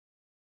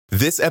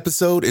This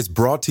episode is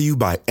brought to you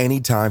by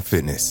Anytime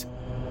Fitness.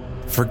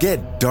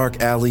 Forget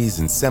dark alleys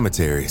and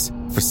cemeteries.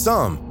 For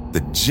some,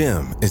 the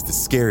gym is the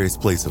scariest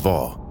place of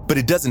all, but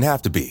it doesn't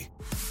have to be.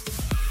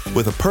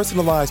 With a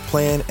personalized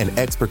plan and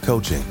expert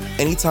coaching,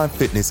 Anytime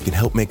Fitness can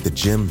help make the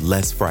gym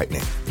less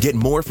frightening. Get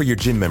more for your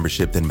gym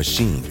membership than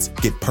machines.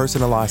 Get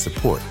personalized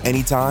support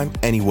anytime,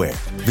 anywhere.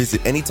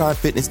 Visit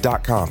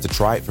AnytimeFitness.com to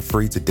try it for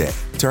free today.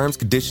 Terms,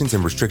 conditions,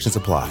 and restrictions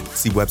apply.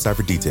 See website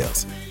for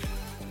details.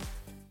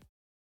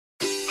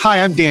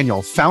 Hi, I'm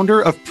Daniel,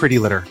 founder of Pretty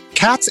Litter.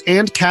 Cats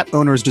and cat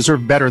owners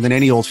deserve better than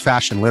any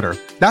old-fashioned litter.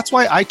 That's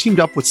why I teamed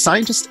up with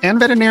scientists and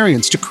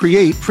veterinarians to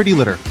create Pretty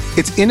Litter.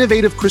 Its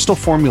innovative crystal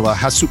formula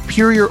has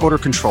superior odor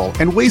control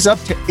and weighs up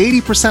to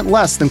 80%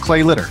 less than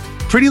clay litter.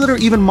 Pretty Litter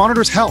even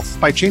monitors health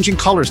by changing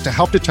colors to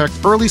help detect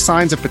early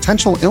signs of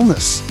potential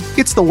illness.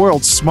 It's the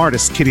world's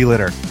smartest kitty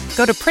litter.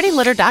 Go to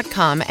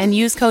prettylitter.com and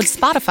use code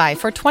SPOTIFY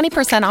for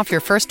 20% off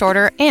your first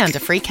order and a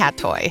free cat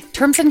toy.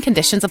 Terms and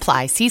conditions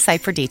apply. See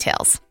site for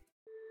details.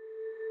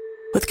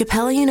 With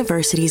Capella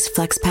University's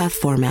FlexPath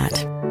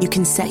format, you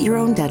can set your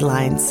own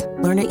deadlines,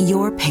 learn at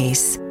your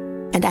pace,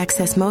 and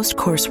access most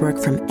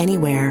coursework from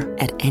anywhere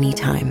at any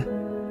time.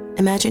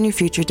 Imagine your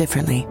future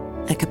differently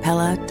at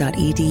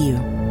capella.edu.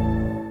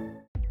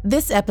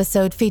 This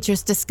episode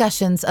features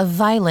discussions of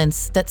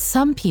violence that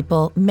some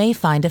people may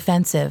find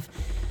offensive.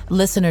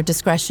 Listener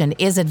discretion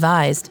is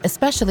advised,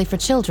 especially for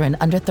children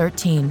under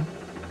 13.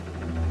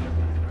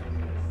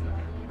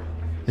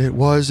 It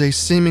was a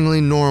seemingly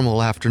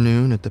normal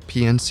afternoon at the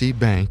PNC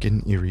Bank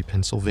in Erie,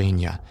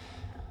 Pennsylvania.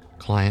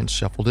 Clients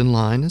shuffled in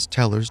line as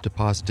tellers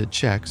deposited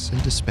checks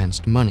and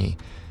dispensed money.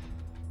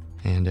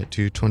 And at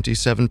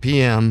 2:27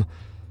 p.m.,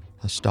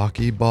 a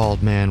stocky,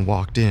 bald man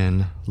walked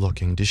in,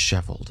 looking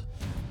disheveled.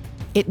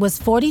 It was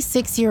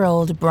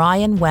 46-year-old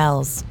Brian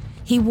Wells.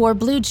 He wore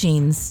blue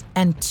jeans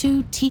and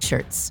 2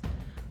 t-shirts.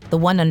 The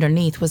one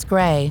underneath was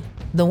gray.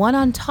 The one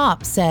on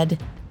top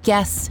said,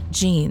 "Guess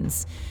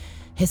Jeans."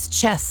 His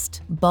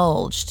chest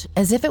bulged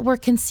as if it were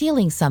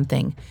concealing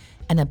something,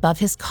 and above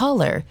his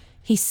collar,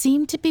 he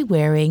seemed to be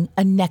wearing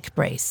a neck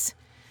brace.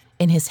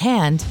 In his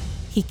hand,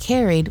 he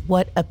carried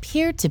what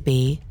appeared to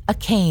be a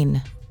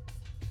cane.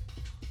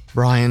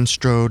 Brian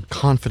strode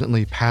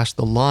confidently past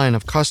the line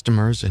of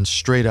customers and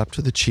straight up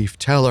to the chief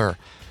teller.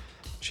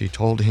 She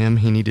told him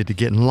he needed to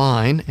get in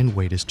line and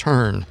wait his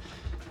turn.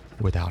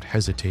 Without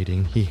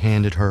hesitating, he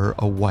handed her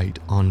a white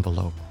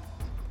envelope.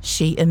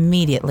 She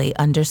immediately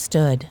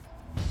understood.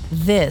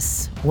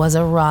 This was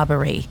a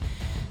robbery.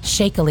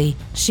 Shakily,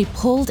 she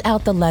pulled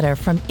out the letter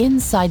from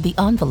inside the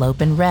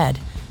envelope and read.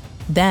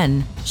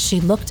 Then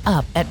she looked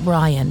up at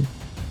Brian.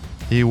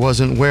 He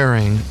wasn't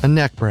wearing a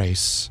neck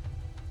brace.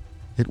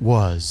 It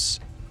was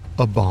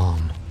a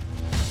bomb.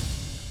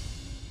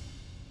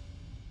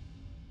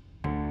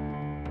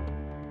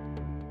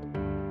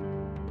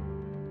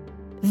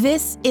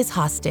 This is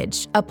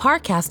Hostage, a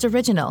Parcast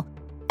original.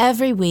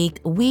 Every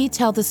week, we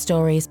tell the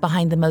stories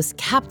behind the most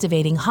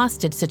captivating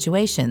hostage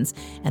situations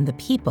and the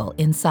people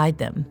inside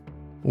them.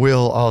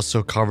 We'll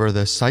also cover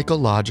the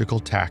psychological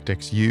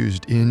tactics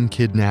used in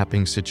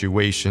kidnapping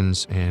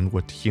situations and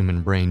what the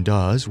human brain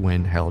does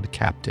when held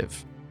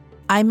captive.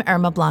 I'm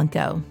Irma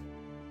Blanco.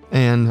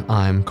 And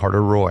I'm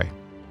Carter Roy.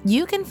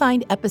 You can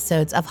find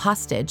episodes of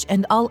Hostage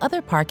and all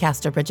other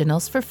Parcast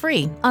originals for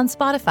free on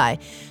Spotify.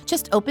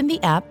 Just open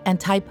the app and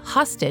type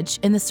Hostage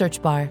in the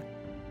search bar.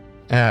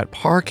 At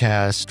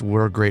Parcast,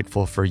 we're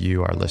grateful for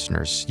you, our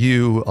listeners.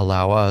 You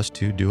allow us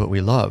to do what we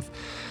love.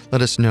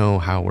 Let us know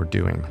how we're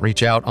doing.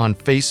 Reach out on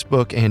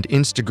Facebook and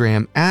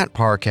Instagram at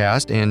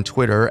Parcast and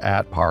Twitter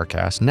at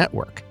Parcast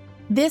Network.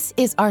 This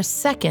is our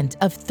second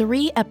of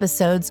 3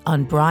 episodes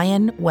on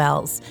Brian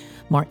Wells,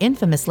 more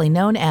infamously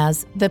known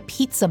as the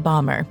Pizza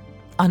Bomber.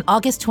 On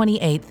August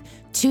 28,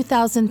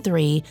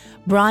 2003,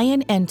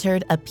 Brian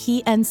entered a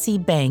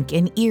PNC bank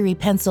in Erie,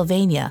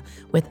 Pennsylvania,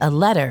 with a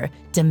letter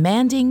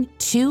demanding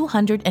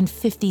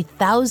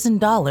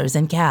 $250,000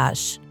 in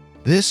cash.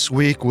 This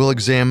week, we'll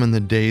examine the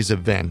day's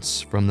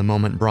events, from the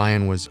moment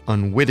Brian was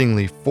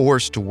unwittingly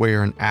forced to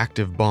wear an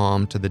active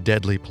bomb to the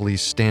deadly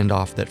police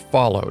standoff that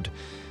followed.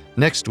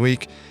 Next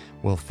week,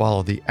 we'll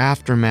follow the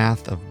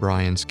aftermath of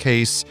Brian's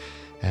case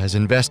as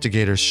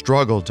investigators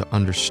struggle to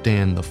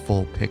understand the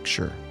full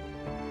picture.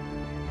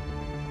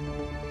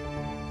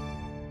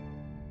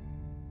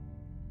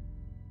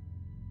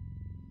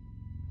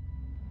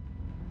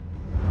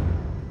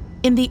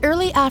 In the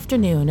early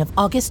afternoon of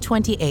August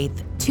 28,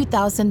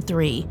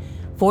 2003,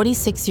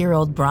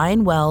 46-year-old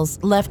Brian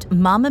Wells left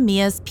Mamma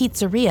Mia's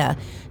Pizzeria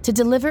to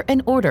deliver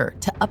an order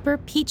to Upper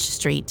Peach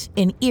Street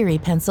in Erie,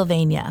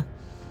 Pennsylvania.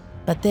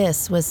 But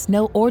this was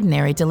no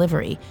ordinary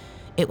delivery.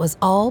 It was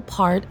all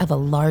part of a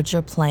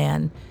larger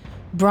plan.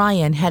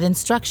 Brian had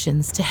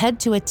instructions to head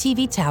to a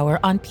TV tower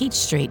on Peach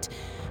Street.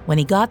 When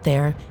he got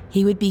there,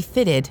 he would be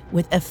fitted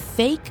with a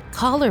fake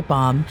collar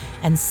bomb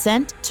and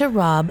sent to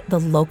rob the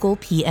local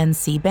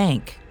PNC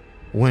bank.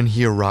 When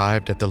he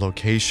arrived at the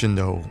location,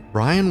 though,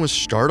 Brian was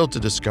startled to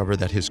discover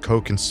that his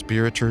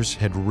co-conspirators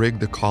had rigged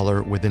the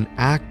collar with an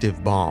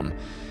active bomb.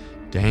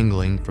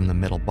 dangling from the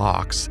metal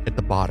box at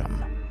the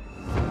bottom.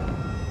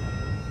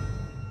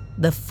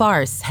 The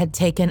farce had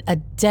taken a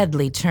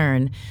deadly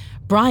turn.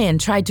 Brian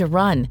tried to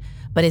run,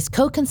 but his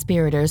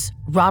co-conspirators,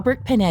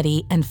 Robert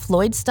Panetti and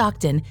Floyd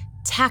Stockton,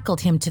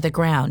 tackled him to the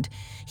ground.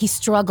 He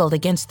struggled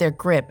against their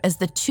grip as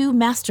the two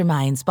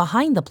masterminds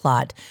behind the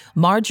plot,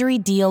 Marjorie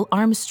Deal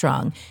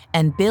Armstrong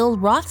and Bill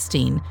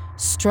Rothstein,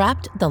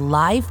 strapped the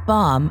live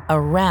bomb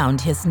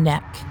around his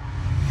neck.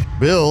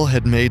 Bill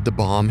had made the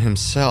bomb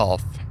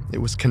himself. It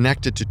was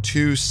connected to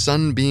two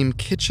Sunbeam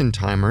kitchen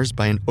timers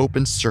by an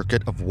open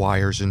circuit of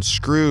wires and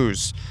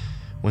screws.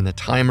 When the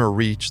timer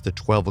reached the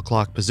 12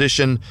 o'clock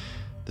position,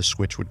 the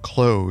switch would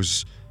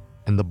close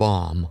and the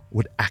bomb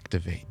would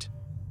activate.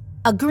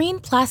 A green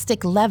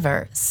plastic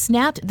lever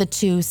snapped the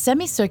two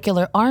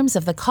semicircular arms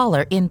of the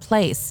collar in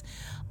place.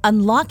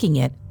 Unlocking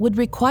it would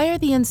require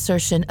the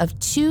insertion of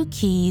 2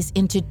 keys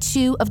into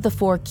 2 of the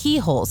 4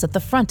 keyholes at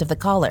the front of the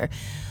collar.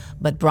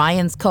 But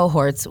Brian's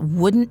cohorts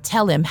wouldn't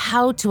tell him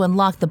how to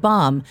unlock the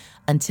bomb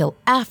until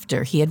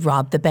after he had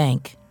robbed the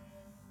bank.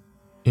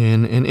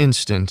 In an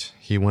instant,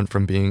 he went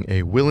from being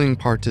a willing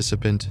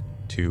participant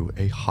to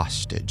a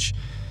hostage.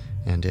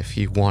 And if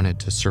he wanted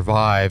to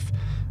survive,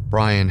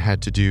 Brian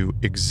had to do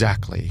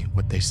exactly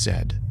what they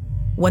said.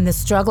 When the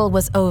struggle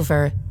was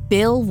over,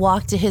 Bill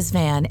walked to his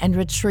van and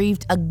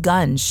retrieved a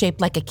gun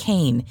shaped like a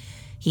cane.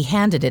 He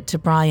handed it to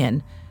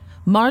Brian.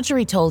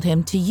 Marjorie told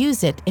him to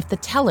use it if the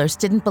tellers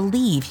didn't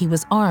believe he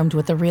was armed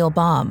with a real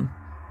bomb.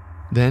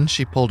 Then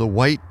she pulled a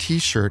white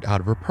t-shirt out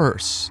of her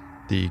purse.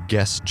 The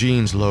Guess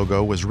Jeans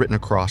logo was written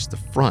across the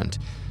front.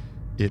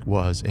 It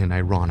was an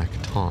ironic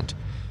taunt.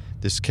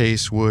 This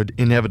case would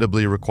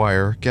inevitably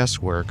require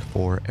guesswork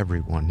for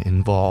everyone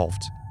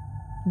involved.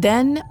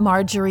 Then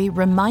Marjorie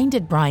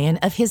reminded Brian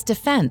of his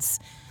defense.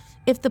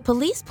 If the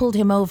police pulled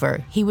him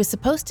over, he was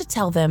supposed to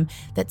tell them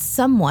that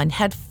someone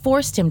had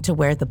forced him to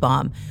wear the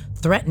bomb,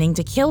 threatening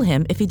to kill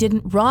him if he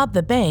didn't rob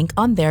the bank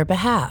on their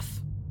behalf.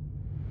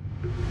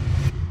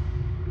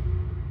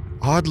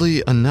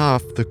 Oddly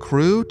enough, the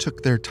crew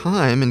took their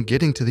time in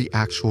getting to the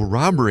actual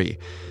robbery.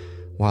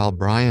 While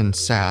Brian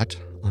sat,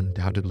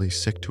 undoubtedly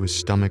sick to his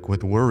stomach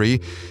with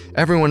worry,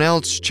 everyone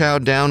else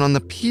chowed down on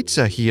the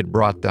pizza he had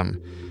brought them.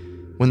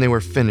 When they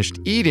were finished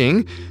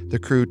eating, the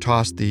crew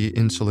tossed the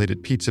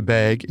insulated pizza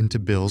bag into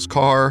Bill's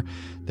car.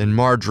 Then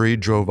Marjorie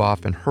drove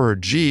off in her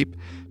Jeep,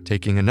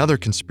 taking another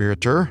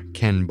conspirator,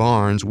 Ken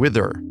Barnes, with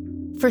her.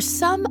 For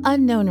some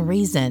unknown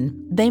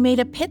reason, they made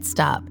a pit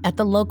stop at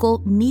the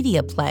local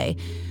media play.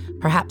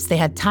 Perhaps they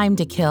had time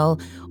to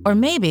kill, or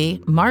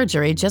maybe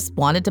Marjorie just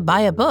wanted to buy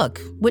a book,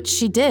 which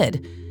she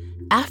did.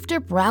 After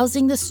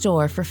browsing the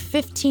store for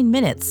 15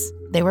 minutes,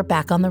 they were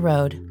back on the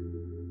road.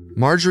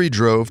 Marjorie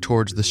drove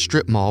towards the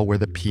strip mall where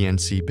the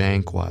PNC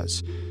Bank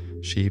was.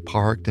 She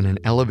parked in an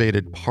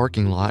elevated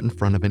parking lot in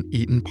front of an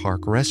Eaton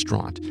Park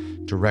restaurant,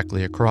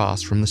 directly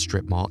across from the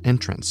strip mall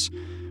entrance.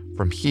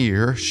 From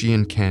here, she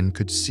and Ken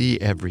could see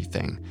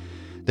everything.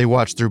 They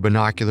watched through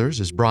binoculars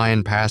as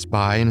Brian passed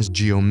by in his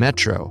Geo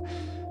Metro.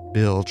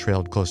 Bill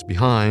trailed close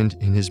behind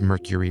in his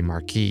Mercury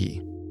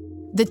Marquis.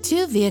 The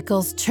two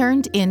vehicles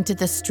turned into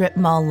the strip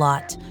mall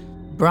lot.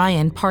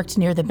 Brian parked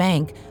near the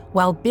bank,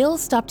 while Bill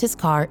stopped his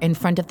car in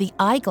front of the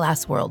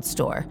Eyeglass World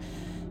store.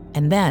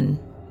 And then,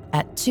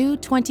 at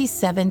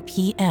 2:27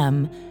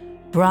 p.m.,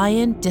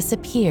 Brian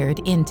disappeared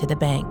into the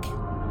bank.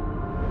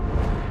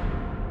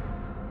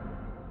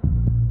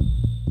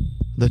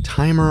 The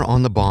timer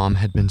on the bomb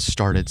had been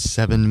started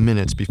 7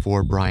 minutes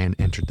before Brian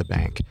entered the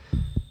bank.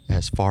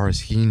 As far as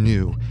he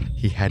knew,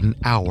 he had an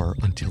hour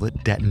until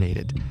it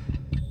detonated.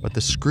 But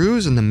the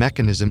screws in the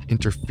mechanism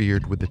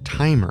interfered with the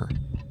timer,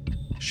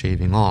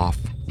 shaving off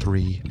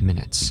 3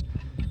 minutes.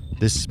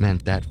 This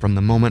meant that from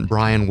the moment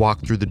Brian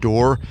walked through the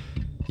door,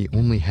 he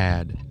only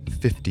had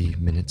 50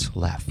 minutes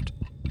left.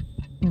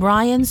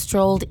 Brian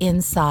strolled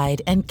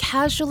inside and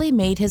casually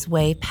made his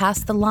way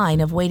past the line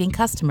of waiting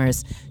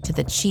customers to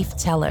the chief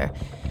teller.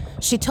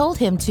 She told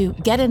him to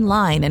get in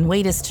line and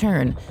wait his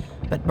turn,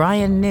 but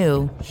Brian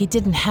knew he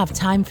didn't have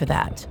time for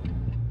that.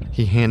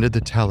 He handed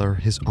the teller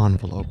his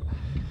envelope.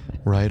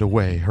 Right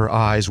away, her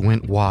eyes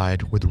went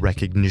wide with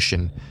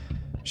recognition.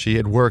 She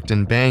had worked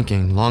in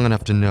banking long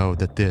enough to know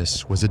that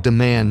this was a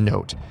demand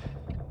note.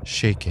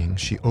 Shaking,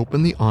 she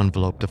opened the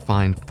envelope to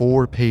find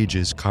 4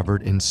 pages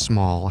covered in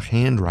small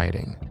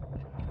handwriting.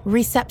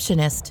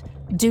 Receptionist,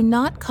 do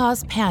not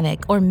cause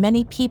panic or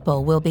many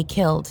people will be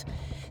killed.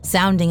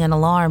 Sounding an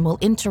alarm will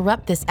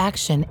interrupt this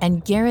action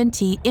and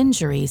guarantee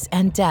injuries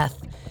and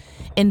death.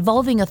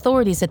 Involving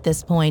authorities at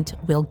this point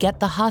will get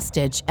the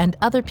hostage and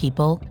other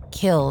people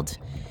killed.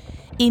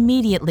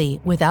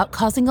 Immediately, without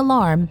causing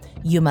alarm,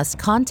 you must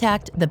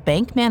contact the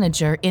bank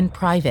manager in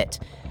private.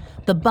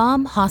 The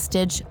bomb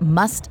hostage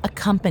must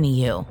accompany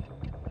you.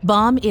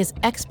 Bomb is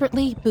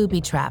expertly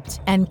booby-trapped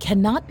and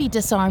cannot be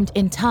disarmed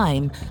in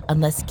time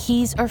unless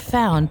keys are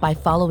found by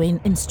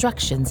following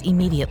instructions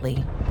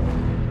immediately.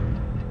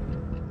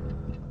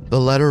 The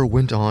letter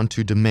went on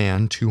to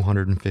demand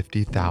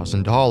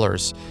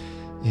 $250,000,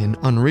 an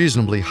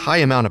unreasonably high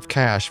amount of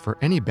cash for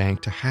any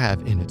bank to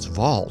have in its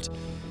vault.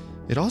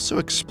 It also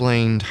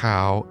explained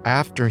how,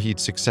 after he'd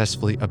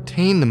successfully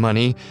obtained the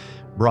money,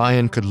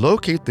 Brian could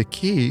locate the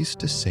keys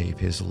to save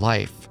his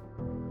life.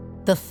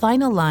 The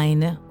final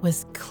line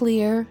was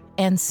clear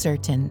and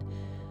certain.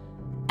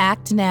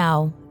 Act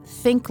now,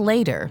 think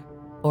later,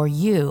 or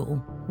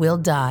you will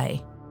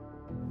die.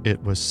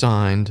 It was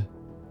signed,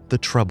 The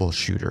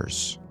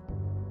Troubleshooters.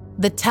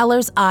 The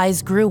teller's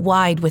eyes grew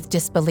wide with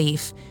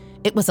disbelief.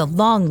 It was a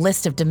long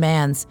list of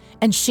demands,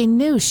 and she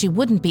knew she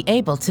wouldn't be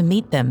able to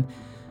meet them.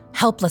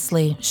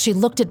 Helplessly, she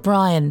looked at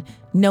Brian,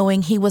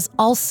 knowing he was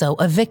also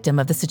a victim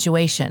of the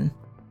situation.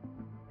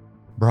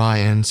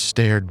 Brian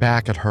stared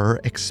back at her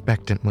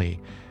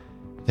expectantly.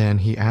 Then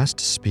he asked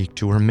to speak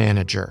to her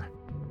manager.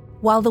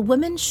 While the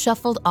woman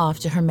shuffled off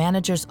to her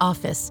manager's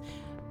office,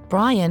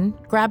 Brian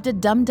grabbed a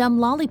dum-dum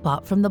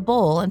lollipop from the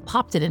bowl and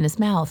popped it in his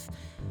mouth.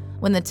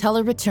 When the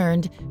teller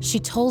returned, she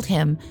told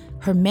him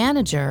her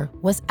manager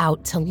was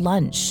out to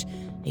lunch.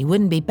 He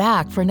wouldn't be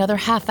back for another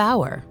half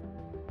hour.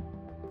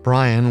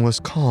 Brian was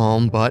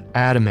calm but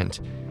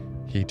adamant.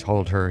 He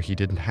told her he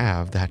didn't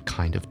have that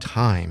kind of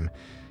time.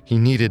 He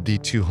needed the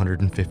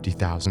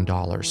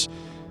 $250,000.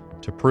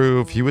 To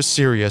prove he was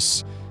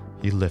serious,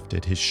 he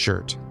lifted his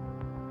shirt,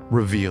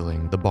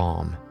 revealing the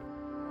bomb.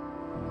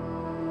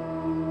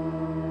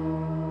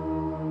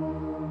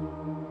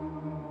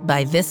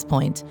 By this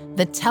point,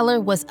 the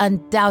teller was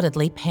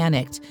undoubtedly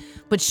panicked,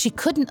 but she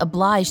couldn't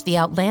oblige the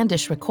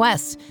outlandish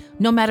request,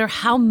 no matter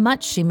how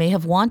much she may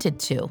have wanted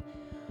to.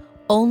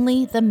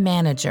 Only the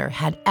manager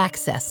had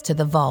access to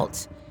the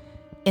vault.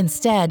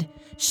 Instead,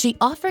 she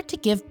offered to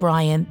give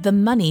Brian the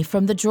money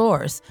from the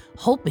drawers,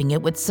 hoping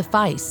it would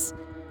suffice.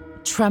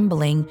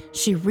 Trembling,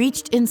 she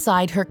reached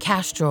inside her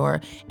cash drawer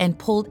and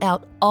pulled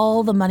out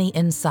all the money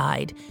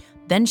inside.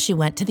 Then she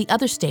went to the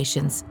other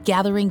stations,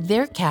 gathering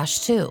their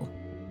cash too.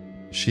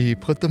 She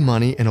put the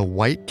money in a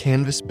white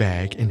canvas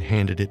bag and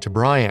handed it to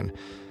Brian.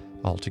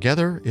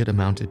 Altogether, it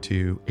amounted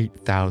to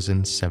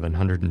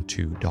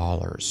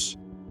 $8,702.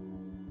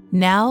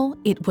 Now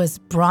it was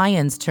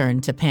Brian's turn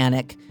to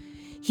panic.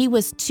 He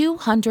was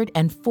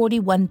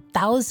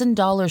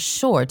 $241,000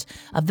 short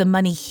of the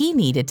money he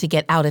needed to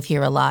get out of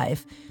here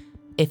alive.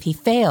 If he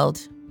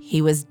failed,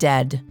 he was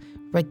dead,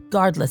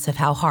 regardless of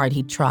how hard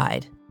he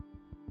tried.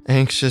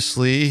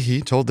 Anxiously,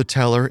 he told the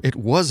teller it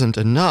wasn't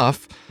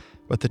enough,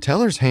 but the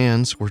teller's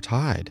hands were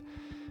tied.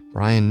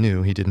 Brian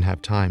knew he didn't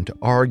have time to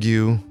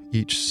argue.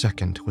 Each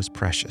second was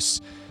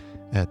precious.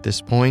 At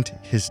this point,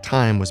 his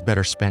time was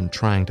better spent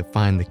trying to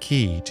find the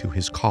key to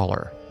his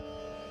collar.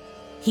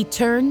 He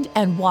turned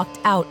and walked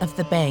out of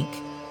the bank.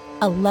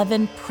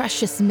 11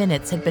 precious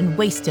minutes had been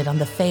wasted on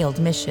the failed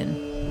mission.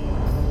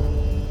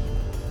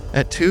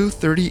 At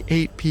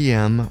 2:38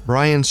 p.m.,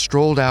 Brian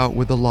strolled out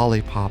with a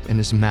lollipop in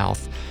his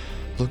mouth,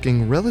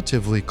 looking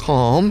relatively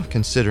calm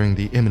considering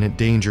the imminent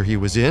danger he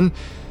was in.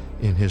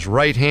 In his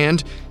right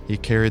hand, he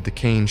carried the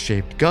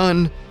cane-shaped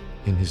gun.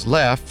 In his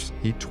left,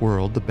 he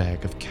twirled the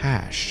bag of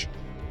cash.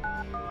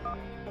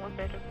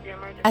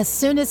 As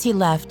soon as he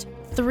left,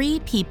 3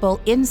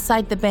 people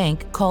inside the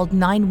bank called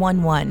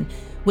 911.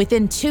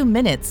 Within 2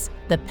 minutes,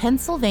 the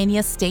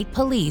Pennsylvania State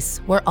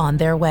Police were on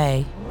their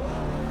way.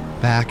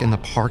 Back in the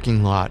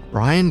parking lot,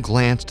 Brian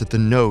glanced at the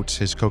notes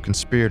his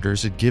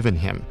co-conspirators had given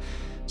him,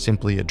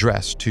 simply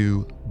addressed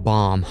to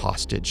bomb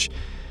hostage.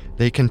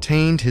 They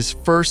contained his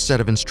first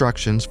set of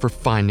instructions for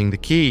finding the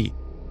key.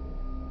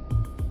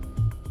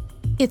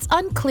 It's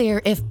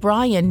unclear if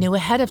Brian knew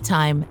ahead of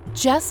time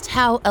just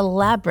how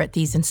elaborate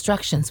these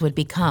instructions would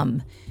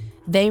become.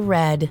 They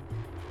read,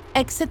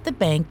 exit the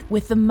bank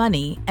with the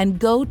money and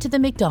go to the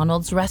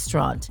McDonald's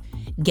restaurant.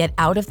 Get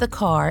out of the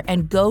car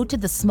and go to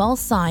the small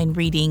sign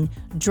reading,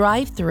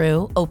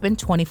 drive-through, open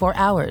 24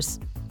 hours.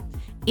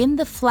 In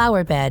the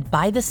flower bed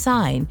by the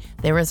sign,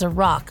 there is a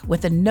rock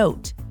with a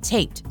note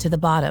taped to the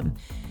bottom.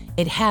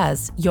 It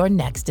has your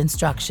next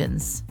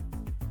instructions.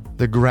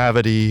 The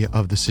gravity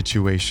of the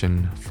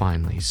situation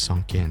finally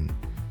sunk in.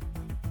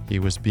 He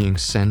was being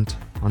sent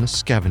on a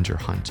scavenger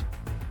hunt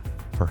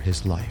for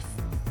his life.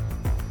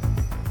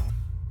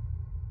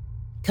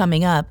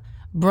 Coming up,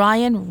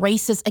 Brian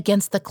races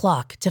against the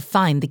clock to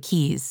find the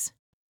keys.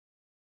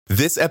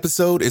 This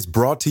episode is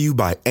brought to you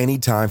by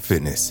Anytime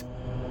Fitness.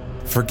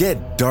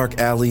 Forget dark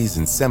alleys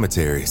and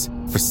cemeteries.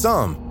 For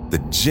some, the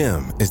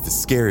gym is the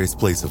scariest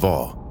place of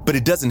all, but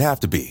it doesn't have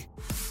to be.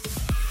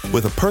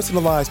 With a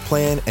personalized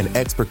plan and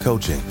expert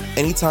coaching,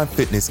 Anytime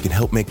Fitness can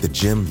help make the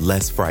gym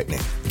less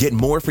frightening. Get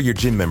more for your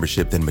gym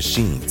membership than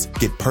machines.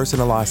 Get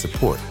personalized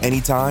support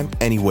anytime,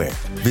 anywhere.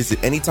 Visit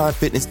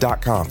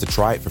AnytimeFitness.com to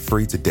try it for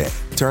free today.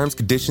 Terms,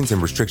 conditions,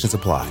 and restrictions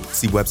apply.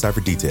 See website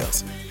for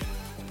details.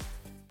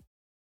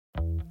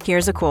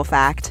 Here's a cool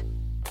fact.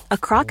 A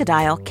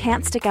crocodile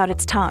can't stick out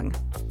its tongue.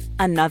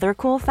 Another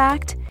cool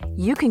fact,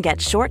 you can get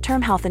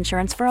short-term health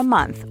insurance for a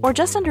month or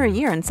just under a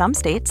year in some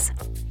states.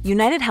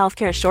 United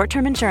Healthcare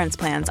short-term insurance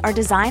plans are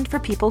designed for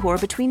people who are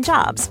between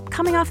jobs,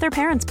 coming off their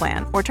parents'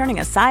 plan, or turning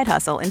a side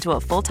hustle into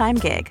a full-time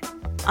gig.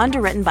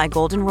 Underwritten by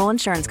Golden Rule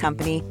Insurance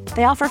Company,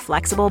 they offer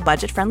flexible,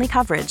 budget-friendly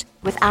coverage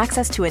with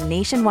access to a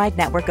nationwide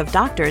network of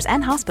doctors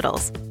and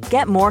hospitals.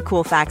 Get more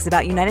cool facts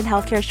about United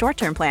Healthcare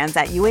short-term plans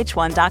at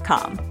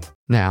uh1.com.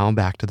 Now,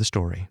 back to the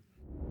story.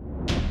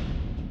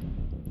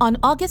 On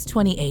August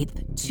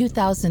 28,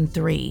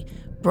 2003,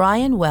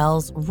 Brian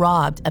Wells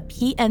robbed a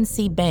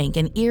PNC bank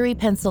in Erie,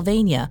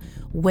 Pennsylvania,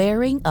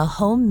 wearing a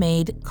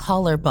homemade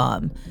collar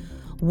bomb.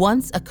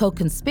 Once a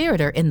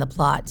co-conspirator in the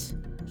plot,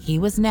 he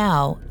was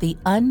now the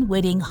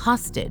unwitting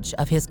hostage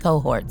of his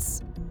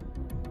cohorts.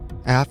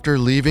 After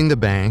leaving the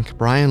bank,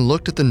 Brian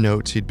looked at the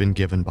notes he'd been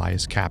given by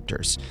his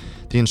captors,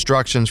 the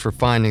instructions for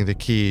finding the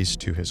keys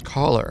to his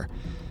collar.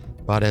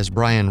 But as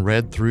Brian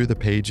read through the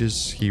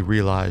pages, he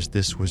realized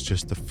this was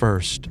just the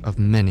first of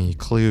many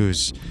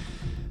clues.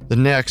 The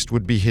next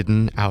would be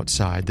hidden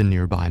outside the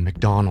nearby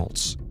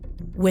McDonald's.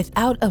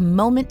 Without a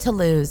moment to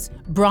lose,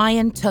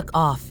 Brian took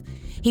off.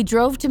 He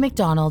drove to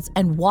McDonald's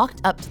and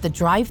walked up to the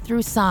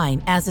drive-through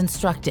sign as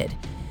instructed.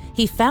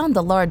 He found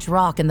the large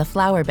rock in the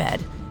flower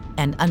bed,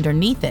 and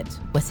underneath it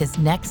was his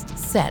next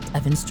set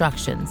of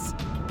instructions.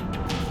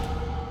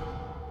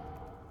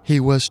 He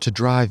was to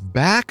drive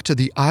back to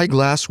the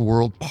Eyeglass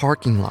World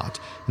parking lot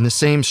in the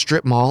same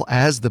strip mall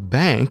as the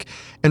bank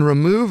and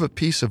remove a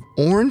piece of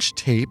orange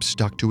tape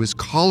stuck to his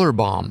collar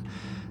bomb.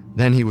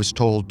 Then he was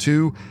told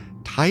to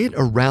tie it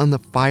around the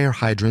fire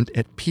hydrant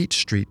at Peach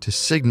Street to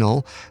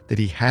signal that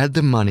he had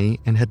the money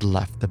and had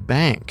left the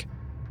bank.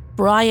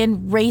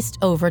 Brian raced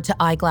over to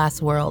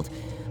Eyeglass World,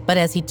 but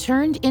as he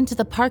turned into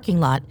the parking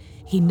lot,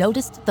 he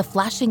noticed the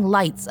flashing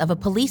lights of a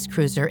police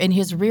cruiser in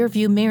his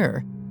rearview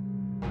mirror.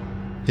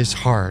 His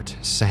heart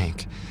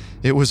sank.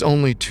 It was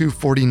only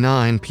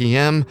 2:49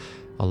 p.m.,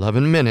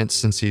 11 minutes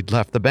since he'd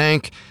left the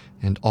bank,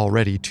 and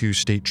already 2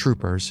 state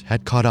troopers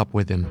had caught up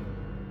with him.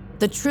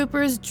 The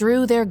troopers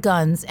drew their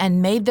guns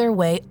and made their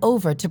way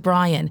over to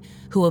Brian,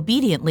 who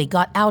obediently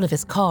got out of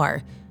his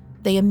car.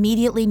 They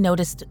immediately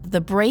noticed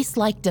the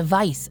brace-like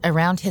device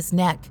around his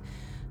neck.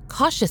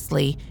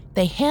 Cautiously,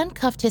 they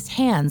handcuffed his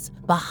hands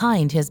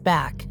behind his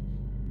back.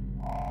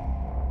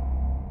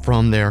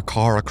 From their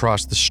car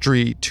across the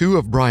street, 2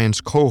 of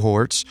Brian's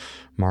cohorts,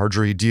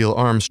 Marjorie Deal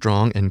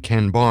Armstrong and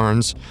Ken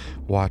Barnes,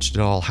 watched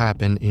it all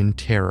happen in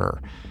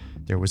terror.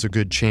 There was a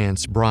good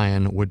chance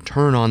Brian would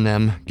turn on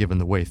them, given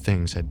the way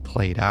things had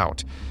played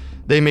out.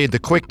 They made the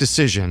quick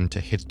decision to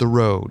hit the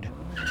road.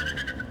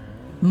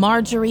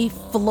 Marjorie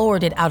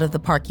floored it out of the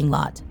parking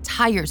lot,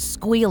 tires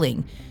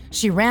squealing.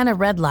 She ran a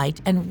red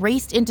light and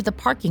raced into the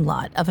parking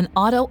lot of an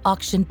auto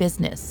auction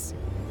business.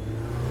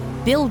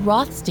 Bill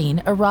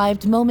Rothstein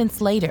arrived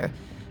moments later.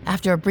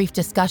 After a brief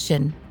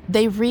discussion,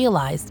 they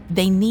realized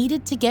they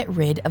needed to get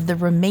rid of the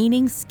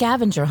remaining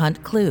scavenger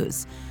hunt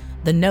clues.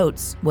 The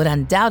notes would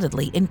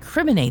undoubtedly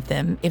incriminate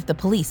them if the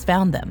police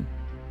found them.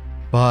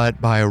 But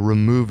by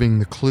removing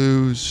the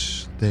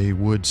clues, they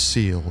would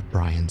seal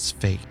Brian's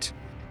fate.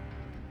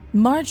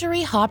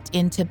 Marjorie hopped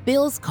into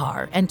Bill's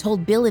car and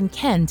told Bill and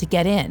Ken to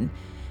get in.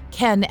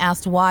 Ken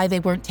asked why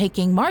they weren't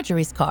taking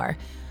Marjorie's car.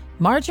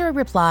 Marjorie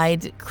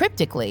replied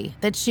cryptically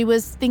that she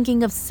was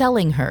thinking of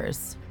selling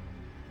hers.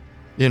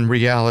 In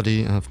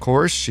reality, of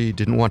course, she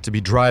didn't want to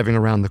be driving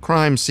around the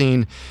crime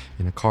scene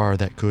in a car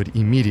that could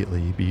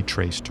immediately be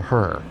traced to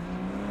her.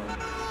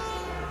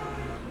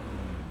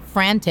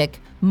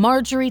 Frantic,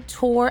 Marjorie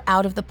tore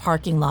out of the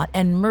parking lot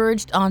and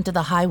merged onto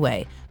the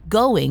highway,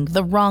 going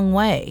the wrong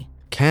way.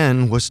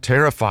 Ken was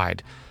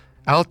terrified.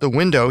 Out the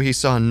window, he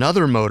saw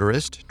another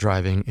motorist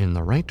driving in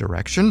the right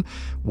direction,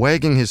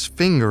 wagging his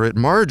finger at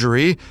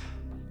Marjorie.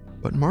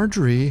 But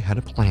Marjorie had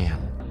a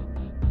plan.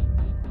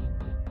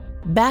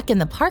 Back in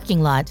the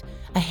parking lot,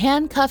 a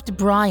handcuffed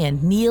Brian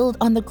kneeled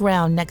on the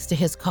ground next to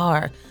his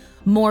car.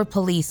 More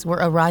police were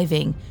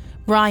arriving.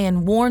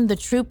 Brian warned the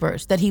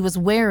troopers that he was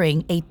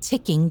wearing a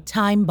ticking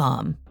time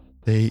bomb.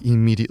 They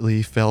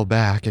immediately fell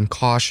back in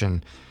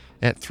caution.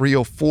 At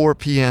 3:04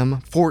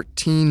 p.m.,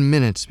 14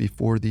 minutes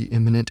before the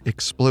imminent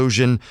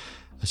explosion,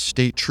 a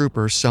state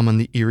trooper summoned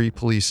the Erie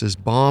Police's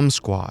bomb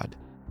squad.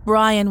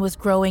 Brian was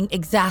growing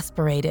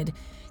exasperated.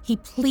 He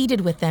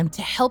pleaded with them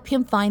to help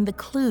him find the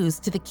clues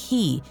to the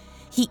key.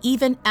 He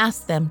even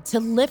asked them to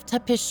lift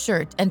up his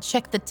shirt and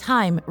check the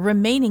time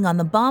remaining on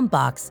the bomb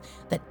box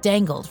that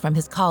dangled from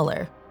his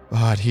collar.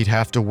 But he'd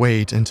have to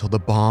wait until the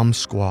bomb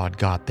squad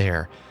got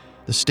there.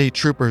 The state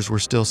troopers were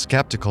still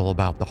skeptical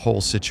about the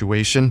whole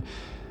situation.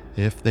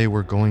 If they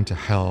were going to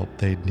help,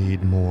 they'd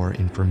need more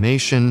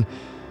information.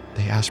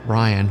 They asked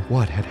Brian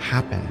what had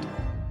happened.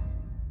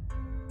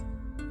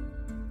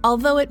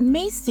 Although it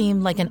may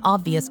seem like an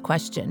obvious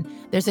question,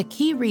 there's a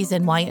key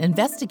reason why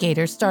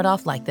investigators start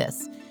off like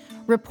this.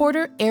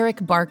 Reporter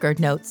Eric Barker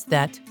notes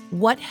that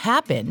what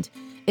happened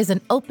is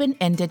an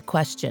open-ended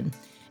question.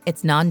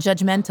 It's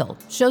non-judgmental,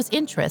 shows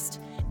interest,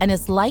 and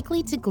is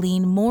likely to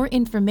glean more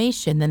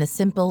information than a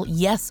simple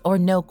yes or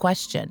no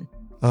question.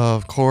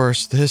 Of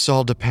course, this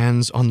all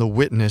depends on the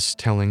witness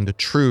telling the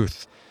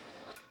truth.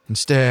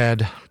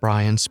 Instead,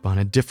 Brian spun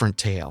a different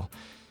tale.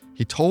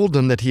 He told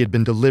them that he had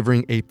been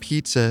delivering a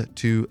pizza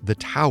to the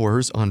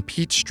Towers on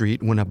Peach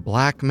Street when a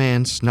black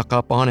man snuck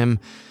up on him.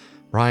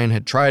 Brian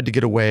had tried to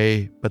get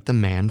away, but the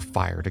man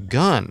fired a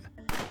gun.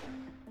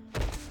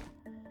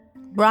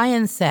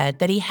 Brian said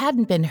that he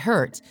hadn't been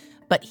hurt,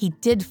 but he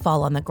did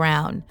fall on the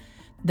ground.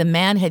 The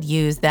man had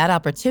used that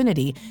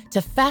opportunity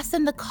to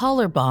fasten the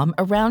collar bomb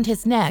around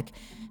his neck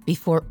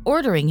before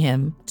ordering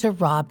him to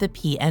rob the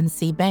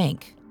PNC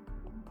Bank.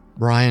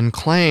 Brian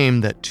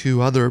claimed that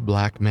 2 other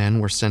black men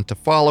were sent to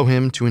follow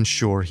him to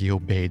ensure he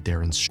obeyed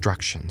their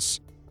instructions.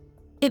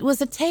 It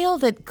was a tale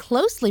that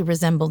closely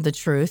resembled the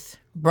truth.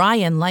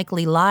 Brian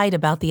likely lied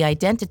about the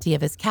identity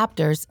of his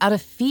captors out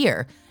of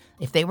fear.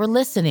 If they were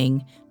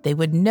listening, they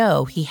would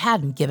know he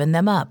hadn't given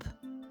them up.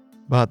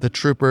 But the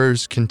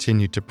troopers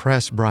continued to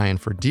press Brian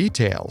for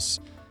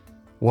details.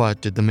 What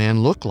did the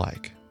man look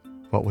like?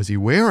 What was he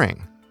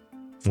wearing?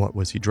 What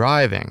was he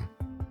driving?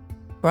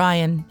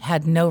 Brian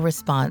had no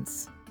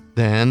response.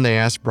 Then they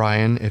asked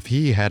Brian if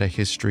he had a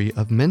history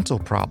of mental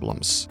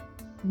problems.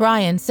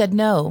 Brian said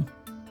no.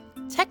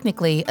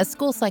 Technically, a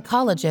school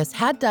psychologist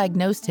had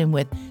diagnosed him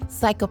with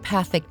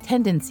psychopathic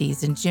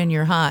tendencies in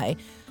junior high,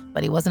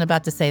 but he wasn't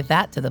about to say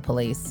that to the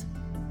police.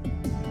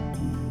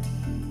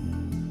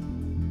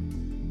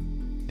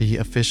 The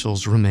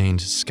officials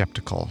remained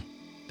skeptical.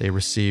 They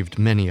received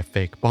many a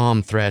fake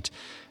bomb threat,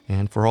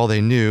 and for all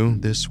they knew,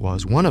 this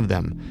was one of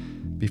them.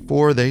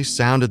 Before they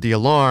sounded the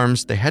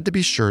alarms, they had to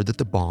be sure that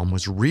the bomb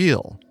was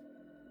real.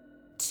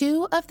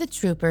 2 of the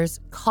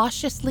troopers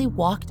cautiously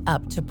walked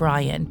up to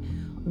Brian.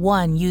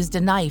 One used a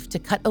knife to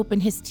cut open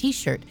his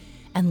t-shirt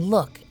and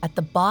look at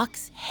the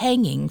box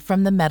hanging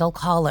from the metal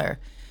collar.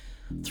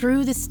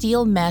 Through the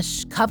steel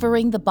mesh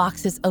covering the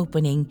box's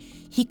opening,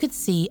 he could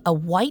see a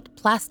white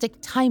plastic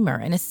timer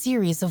and a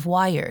series of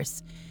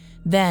wires.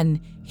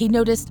 Then he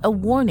noticed a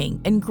warning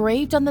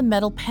engraved on the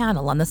metal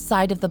panel on the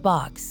side of the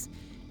box.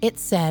 It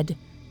said,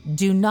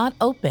 "Do not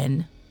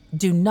open,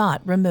 do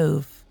not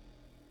remove."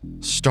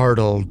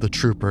 Startled, the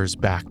troopers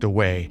backed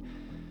away.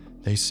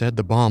 They said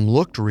the bomb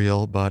looked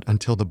real, but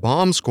until the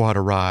bomb squad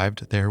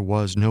arrived, there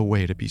was no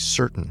way to be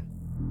certain.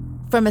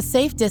 From a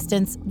safe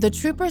distance, the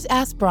troopers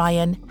asked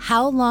Brian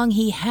how long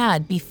he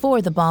had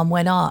before the bomb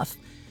went off.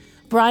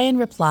 Brian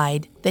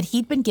replied that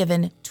he'd been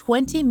given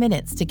 20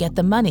 minutes to get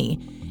the money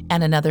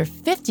and another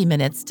 50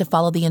 minutes to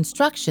follow the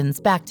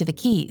instructions back to the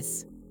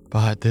keys.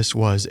 But this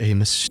was a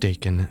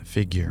mistaken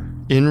figure.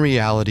 In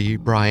reality,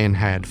 Brian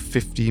had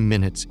 50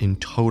 minutes in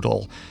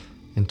total,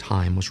 and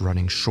time was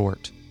running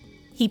short.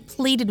 He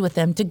pleaded with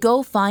them to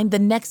go find the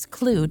next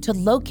clue to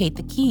locate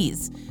the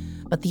keys,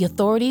 but the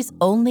authorities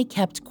only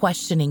kept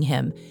questioning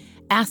him,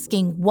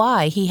 asking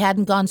why he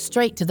hadn't gone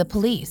straight to the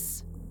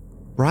police.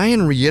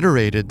 Brian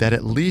reiterated that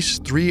at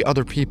least 3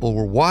 other people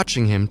were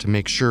watching him to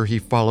make sure he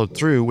followed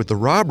through with the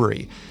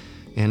robbery.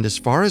 And as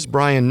far as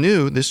Brian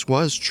knew, this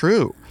was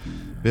true.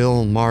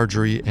 Bill,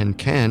 Marjorie, and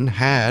Ken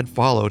had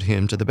followed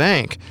him to the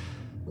bank,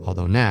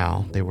 although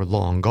now they were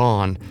long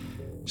gone,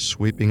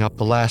 sweeping up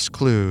the last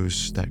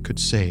clues that could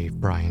save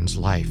Brian's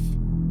life.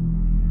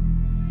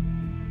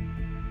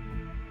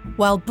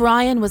 While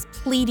Brian was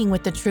pleading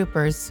with the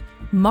troopers,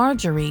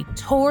 Marjorie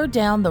tore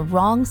down the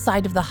wrong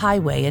side of the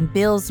highway in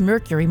Bill's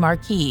Mercury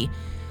Marquis.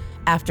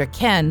 After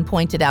Ken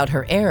pointed out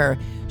her error,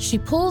 she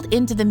pulled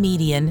into the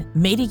median,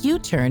 made a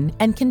U-turn,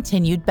 and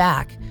continued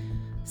back.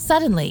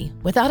 Suddenly,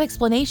 without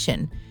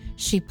explanation,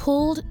 she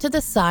pulled to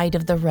the side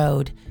of the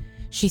road.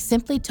 She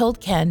simply told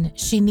Ken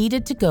she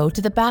needed to go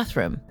to the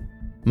bathroom.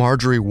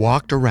 Marjorie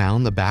walked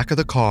around the back of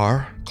the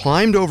car,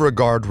 climbed over a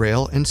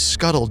guardrail, and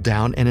scuttled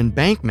down an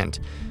embankment.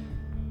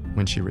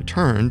 When she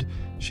returned,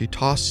 she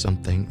tossed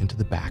something into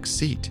the back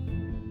seat.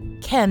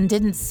 Ken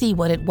didn't see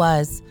what it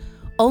was,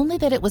 only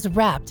that it was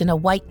wrapped in a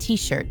white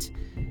t-shirt.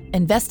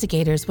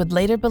 Investigators would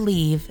later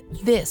believe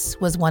this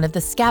was one of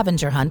the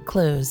scavenger hunt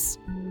clues.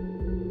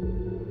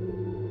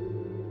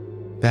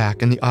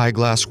 Back in the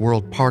Eyeglass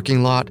World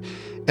parking lot,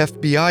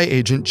 FBI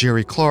agent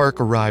Jerry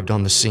Clark arrived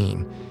on the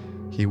scene.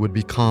 He would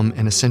become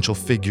an essential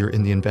figure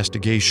in the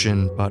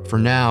investigation, but for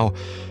now,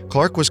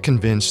 Clark was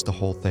convinced the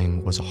whole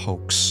thing was a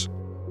hoax.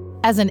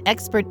 As an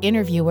expert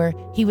interviewer,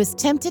 he was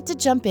tempted to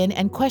jump in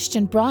and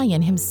question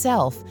Brian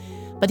himself,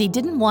 but he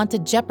didn't want to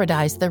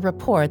jeopardize the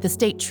rapport the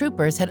state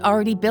troopers had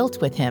already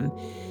built with him.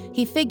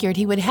 He figured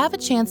he would have a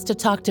chance to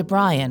talk to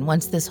Brian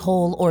once this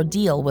whole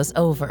ordeal was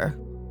over.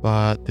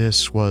 But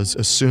this was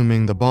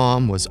assuming the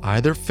bomb was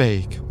either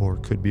fake or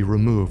could be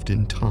removed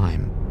in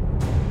time.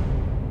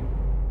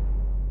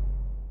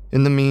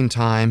 In the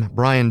meantime,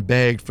 Brian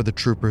begged for the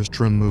troopers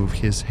to remove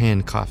his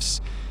handcuffs.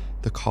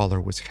 The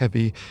collar was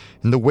heavy,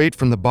 and the weight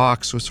from the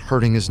box was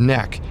hurting his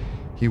neck.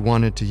 He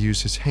wanted to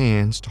use his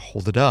hands to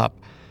hold it up,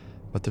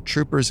 but the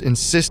troopers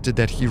insisted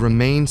that he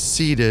remain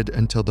seated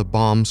until the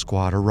bomb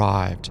squad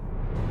arrived.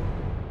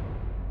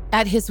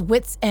 At his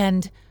wits'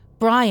 end,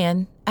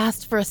 Brian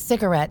asked for a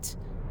cigarette,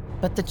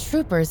 but the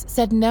troopers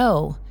said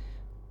no.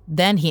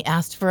 Then he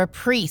asked for a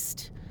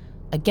priest.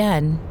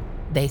 Again,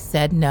 they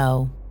said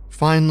no.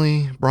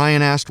 Finally,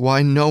 Brian asked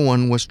why no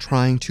one was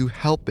trying to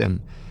help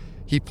him.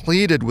 He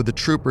pleaded with the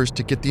troopers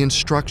to get the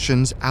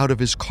instructions out of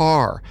his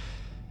car.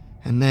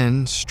 And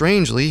then,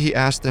 strangely, he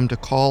asked them to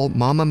call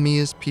Mamma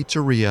Mia's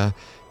Pizzeria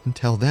and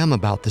tell them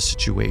about the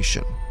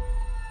situation.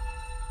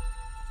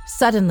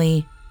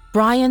 Suddenly,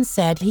 Brian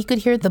said he could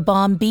hear the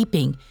bomb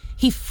beeping.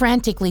 He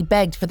frantically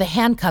begged for the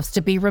handcuffs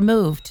to be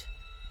removed.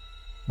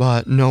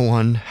 But no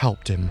one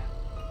helped him.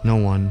 No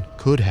one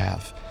could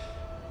have.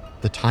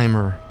 The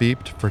timer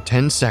beeped for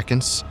 10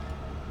 seconds.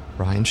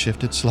 Brian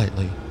shifted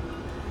slightly.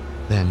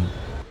 Then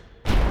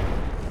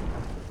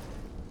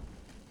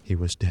he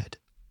was dead.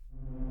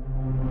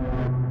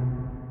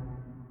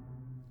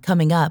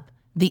 Coming up,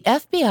 the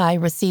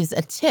FBI receives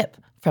a tip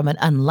from an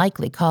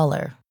unlikely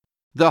caller.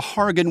 The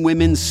Hargan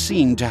women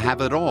seemed to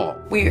have it all.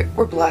 We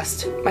were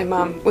blessed. My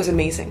mom was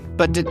amazing.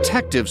 But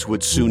detectives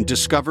would soon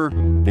discover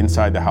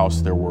inside the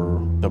house there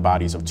were the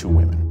bodies of 2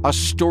 women. A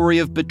story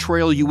of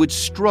betrayal you would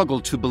struggle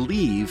to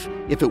believe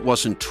if it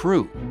wasn't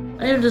true.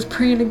 I am just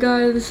praying to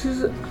God, this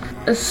is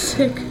a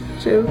sick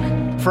joke.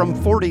 From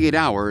 48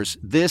 Hours,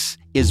 this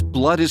is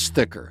Blood is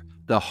Thicker,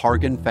 the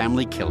Hargan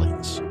family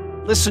killings.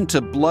 Listen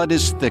to Blood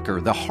is Thicker,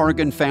 the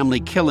Hargan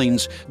family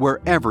killings,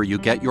 wherever you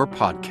get your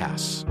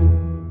podcasts.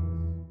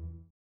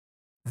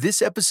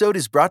 This episode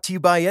is brought to you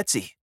by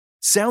Etsy.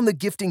 Sound the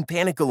gifting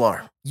panic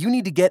alarm. You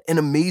need to get an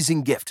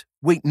amazing gift.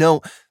 Wait,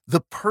 no,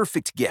 the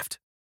perfect gift.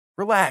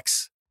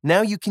 Relax.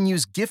 Now you can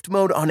use gift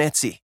mode on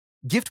Etsy.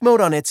 Gift mode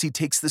on Etsy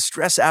takes the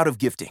stress out of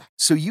gifting,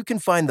 so you can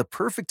find the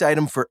perfect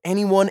item for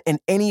anyone and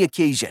any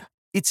occasion.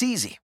 It's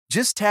easy.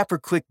 Just tap or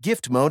click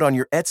gift mode on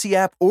your Etsy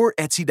app or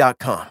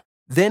Etsy.com.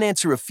 Then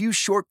answer a few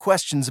short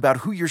questions about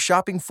who you're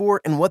shopping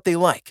for and what they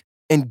like.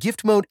 And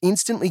gift mode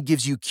instantly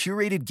gives you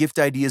curated gift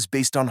ideas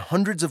based on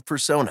hundreds of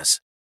personas.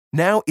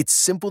 Now it's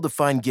simple to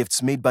find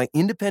gifts made by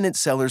independent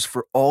sellers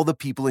for all the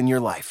people in your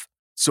life.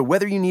 So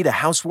whether you need a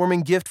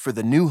housewarming gift for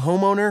the new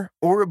homeowner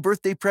or a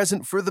birthday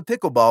present for the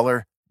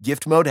pickleballer,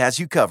 gift mode has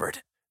you covered.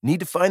 Need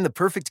to find the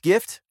perfect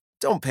gift?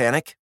 Don't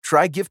panic.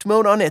 Try gift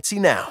mode on Etsy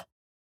now.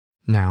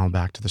 Now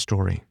back to the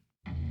story.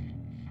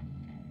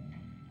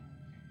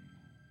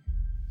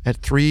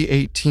 At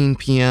 3:18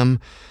 p.m.,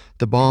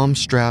 the bomb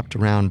strapped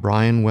around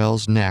Brian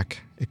Wells' neck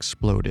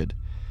exploded.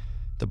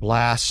 The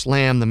blast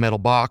slammed the metal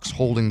box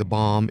holding the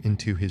bomb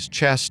into his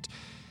chest.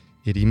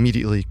 It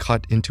immediately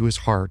cut into his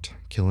heart,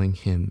 killing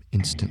him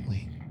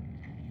instantly.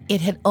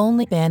 It had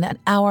only been an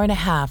hour and a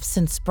half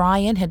since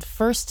Brian had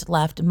first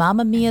left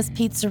Mamma Mia's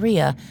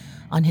Pizzeria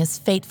on his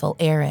fateful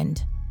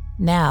errand.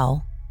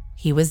 Now,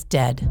 he was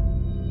dead.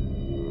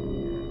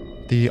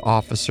 The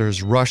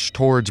officers rushed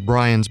towards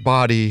Brian's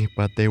body,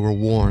 but they were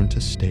warned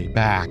to stay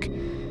back.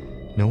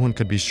 No one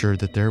could be sure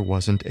that there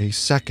wasn't a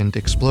second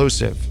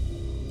explosive.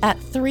 At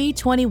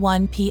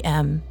 3:21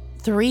 p.m.,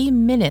 3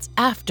 minutes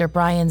after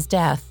Brian's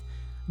death,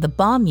 the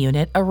bomb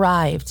unit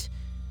arrived.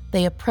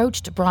 They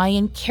approached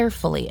Brian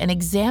carefully and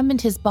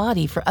examined his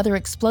body for other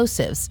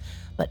explosives,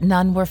 but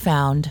none were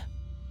found.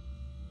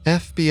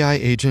 FBI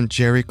agent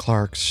Jerry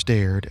Clark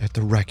stared at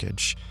the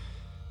wreckage.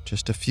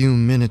 Just a few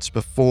minutes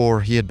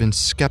before, he had been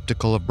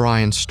skeptical of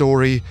Brian's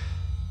story,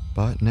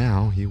 but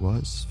now he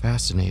was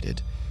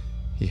fascinated.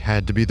 He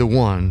had to be the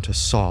one to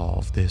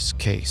solve this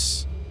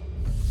case.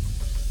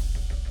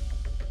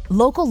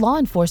 Local law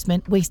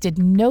enforcement wasted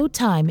no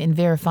time in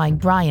verifying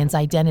Brian's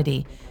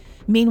identity.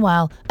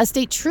 Meanwhile, a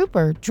state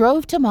trooper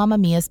drove to Mamma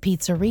Mia's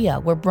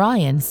Pizzeria where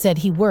Brian said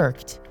he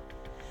worked.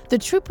 The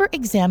trooper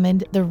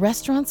examined the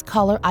restaurant's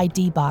caller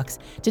ID box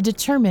to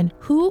determine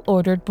who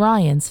ordered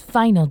Brian's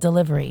final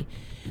delivery.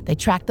 They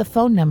tracked the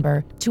phone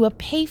number to a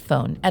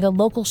payphone at a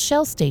local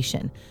Shell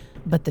station,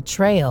 but the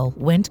trail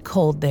went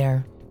cold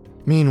there.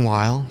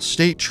 Meanwhile,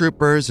 state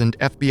troopers and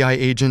FBI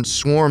agents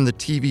swarmed the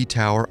TV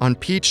tower on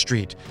Peach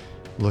Street,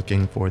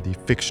 looking for the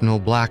fictional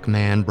black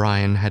man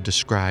Brian had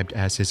described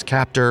as his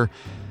captor,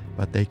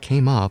 but they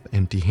came up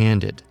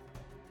empty-handed.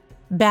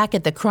 Back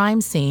at the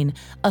crime scene,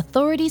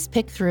 authorities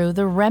picked through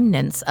the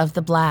remnants of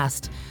the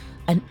blast: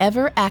 an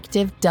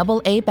ever-active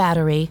AA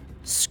battery,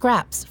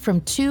 scraps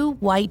from 2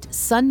 white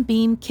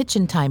Sunbeam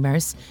kitchen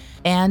timers,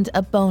 and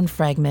a bone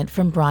fragment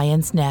from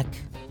Brian's neck.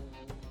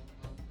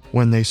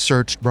 When they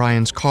searched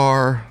Brian's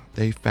car,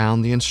 they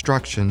found the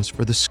instructions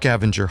for the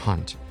scavenger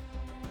hunt.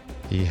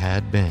 He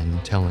had been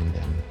telling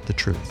them the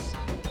truth.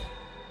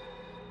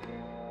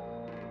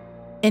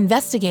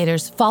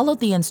 Investigators followed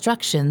the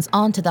instructions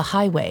onto the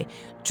highway,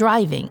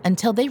 driving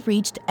until they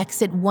reached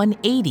exit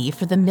 180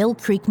 for the Mill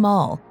Creek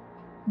Mall.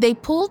 They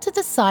pulled to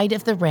the side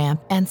of the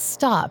ramp and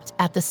stopped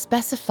at the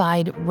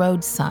specified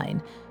road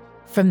sign.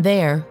 From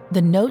there,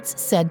 the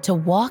notes said to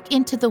walk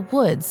into the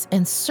woods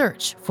and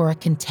search for a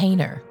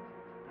container.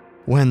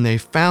 When they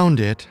found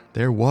it,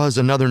 there was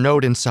another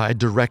note inside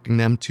directing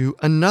them to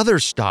another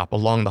stop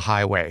along the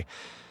highway.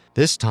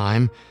 This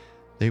time,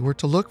 they were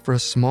to look for a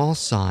small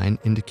sign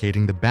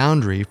indicating the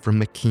boundary from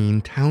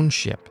McKean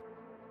Township.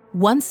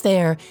 Once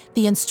there,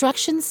 the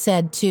instructions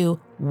said to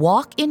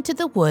walk into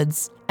the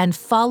woods and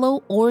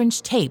follow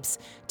orange tapes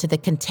to the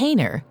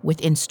container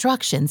with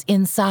instructions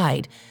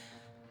inside.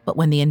 But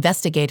when the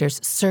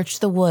investigators searched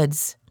the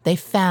woods, they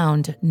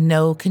found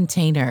no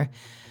container.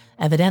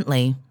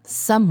 Evidently,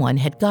 someone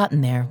had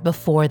gotten there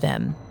before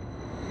them.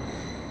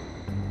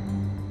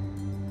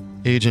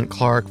 Agent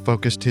Clark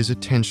focused his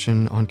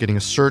attention on getting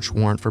a search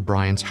warrant for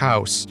Brian's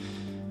house.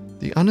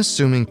 The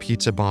unassuming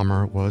pizza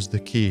bomber was the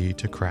key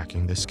to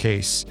cracking this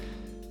case.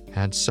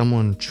 Had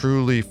someone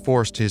truly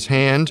forced his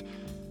hand,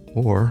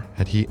 or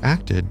had he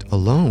acted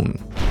alone?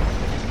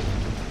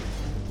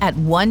 At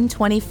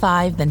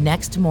 1:25 the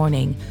next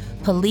morning,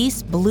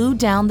 police blew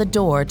down the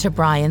door to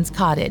Brian's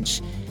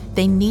cottage.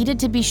 They needed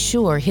to be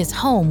sure his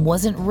home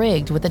wasn't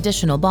rigged with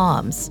additional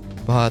bombs.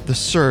 But the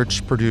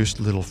search produced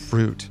little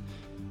fruit.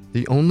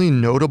 The only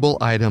notable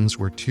items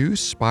were 2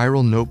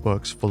 spiral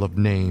notebooks full of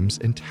names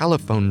and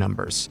telephone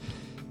numbers.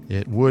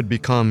 It would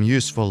become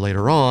useful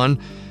later on,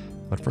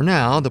 but for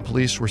now, the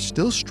police were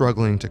still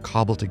struggling to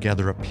cobble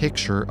together a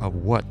picture of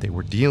what they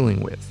were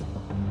dealing with.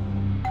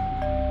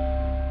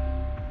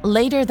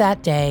 Later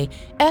that day,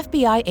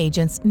 FBI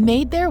agents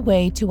made their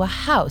way to a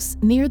house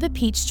near the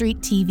Peach Street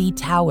TV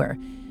tower.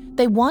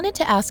 They wanted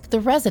to ask the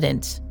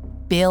resident,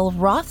 Bill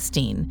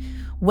Rothstein,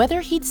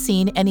 whether he'd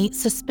seen any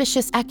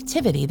suspicious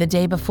activity the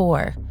day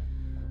before.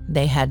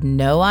 They had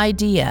no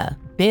idea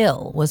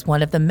Bill was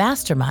one of the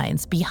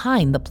masterminds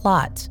behind the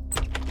plot.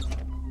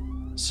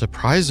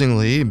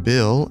 Surprisingly,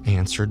 Bill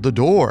answered the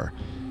door.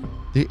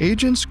 The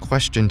agents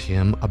questioned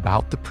him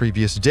about the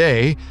previous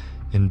day,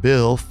 and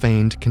Bill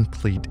feigned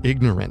complete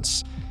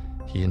ignorance.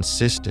 He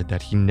insisted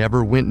that he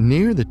never went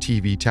near the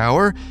TV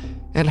tower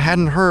and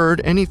hadn't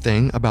heard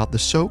anything about the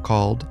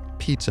so-called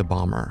pizza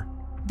bomber.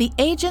 The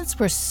agents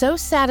were so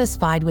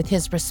satisfied with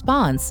his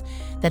response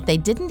that they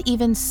didn't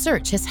even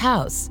search his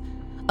house.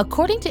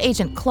 According to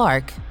Agent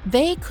Clark,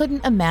 they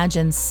couldn't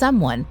imagine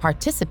someone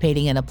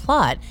participating in a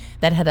plot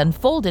that had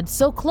unfolded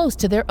so close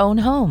to their own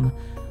home,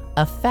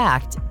 a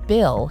fact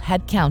Bill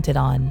had counted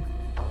on.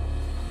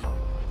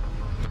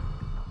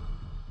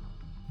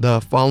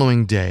 The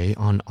following day,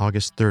 on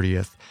August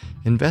 30th,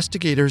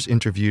 investigators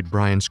interviewed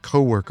Brian's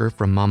co-worker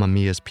from Mamma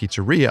Mia's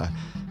Pizzeria,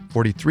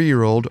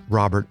 43-year-old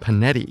Robert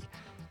Panetti.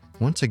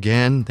 Once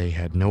again, they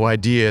had no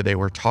idea they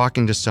were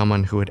talking to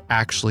someone who had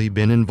actually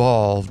been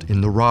involved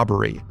in the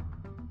robbery.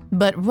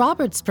 But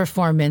Robert's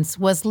performance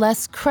was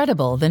less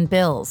credible than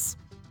Bill's.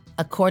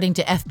 According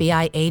to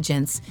FBI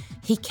agents,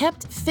 he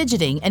kept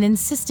fidgeting and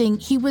insisting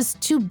he was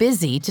too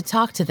busy to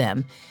talk to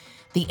them.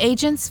 The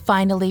agents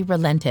finally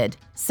relented,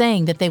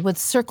 saying that they would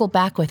circle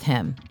back with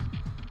him.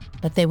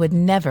 But they would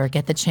never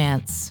get the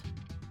chance.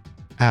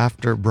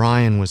 After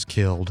Brian was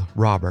killed,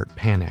 Robert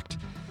panicked.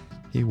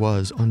 He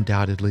was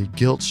undoubtedly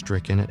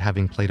guilt-stricken at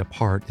having played a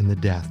part in the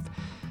death,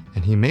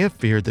 and he may have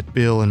feared that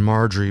Bill and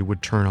Marjorie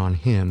would turn on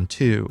him,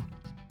 too.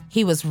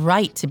 He was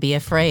right to be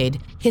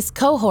afraid. His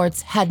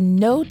cohorts had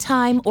no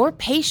time or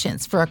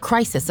patience for a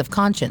crisis of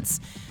conscience.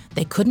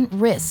 They couldn't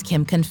risk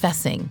him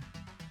confessing.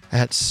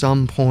 At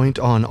some point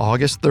on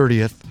August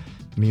 30th,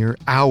 mere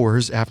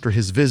hours after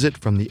his visit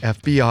from the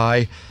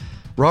FBI,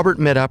 Robert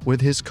met up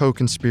with his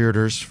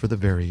co-conspirators for the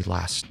very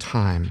last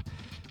time.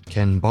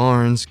 Ken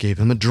Barnes gave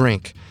him a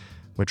drink,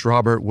 which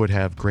Robert would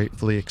have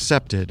gratefully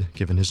accepted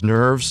given his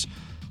nerves,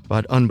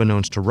 but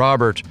unbeknownst to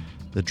Robert,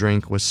 the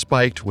drink was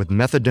spiked with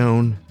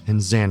methadone and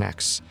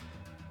Xanax.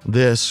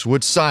 This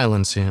would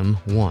silence him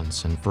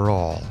once and for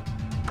all.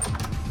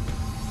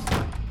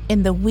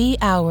 In the wee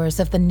hours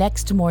of the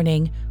next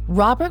morning,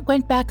 Robert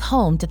went back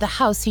home to the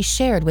house he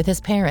shared with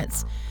his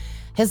parents.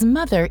 His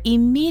mother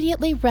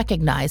immediately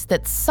recognized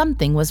that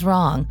something was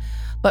wrong,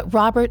 but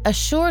Robert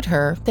assured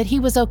her that he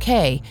was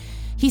okay.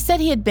 He said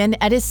he had been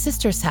at his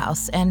sister's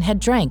house and had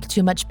drank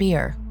too much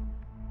beer.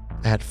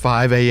 At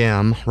 5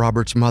 a.m.,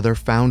 Robert's mother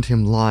found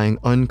him lying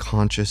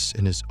unconscious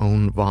in his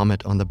own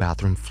vomit on the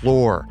bathroom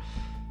floor.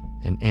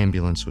 An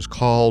ambulance was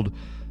called,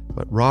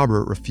 but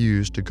Robert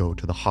refused to go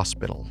to the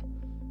hospital.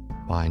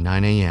 By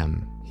 9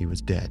 a.m., he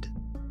was dead.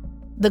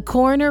 The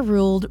coroner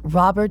ruled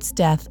Robert's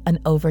death an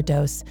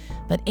overdose,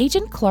 but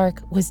Agent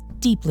Clark was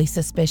deeply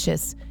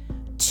suspicious.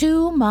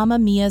 2 Mamma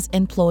Mia's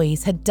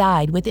employees had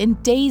died within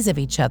days of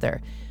each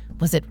other.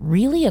 Was it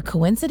really a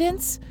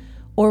coincidence?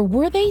 Or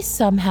were they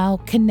somehow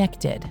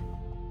connected?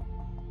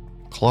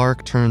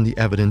 Clark turned the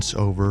evidence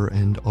over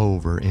and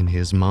over in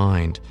his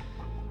mind.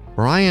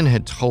 Brian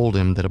had told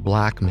him that a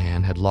black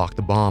man had locked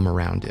the bomb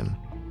around him,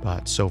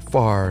 but so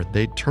far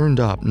they'd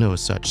turned up no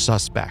such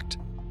suspect.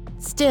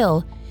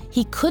 Still,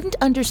 he couldn't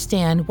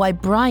understand why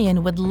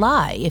Brian would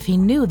lie if he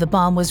knew the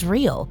bomb was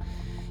real.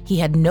 He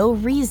had no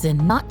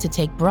reason not to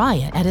take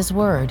Brian at his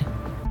word.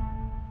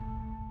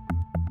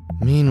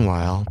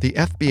 Meanwhile, the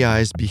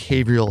FBI's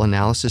Behavioral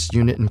Analysis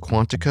Unit in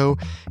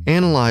Quantico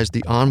analyzed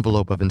the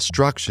envelope of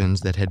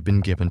instructions that had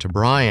been given to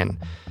Brian.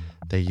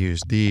 They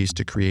used these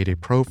to create a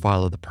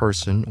profile of the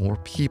person or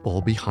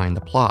people behind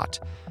the plot.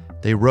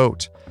 They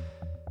wrote,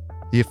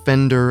 "The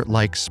offender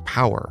likes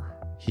power.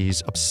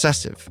 He's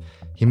obsessive.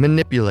 He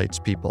manipulates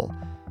people,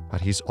 but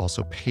he's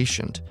also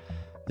patient.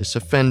 This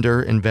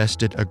offender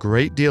invested a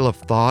great deal of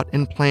thought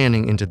and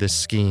planning into this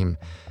scheme.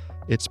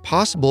 It's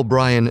possible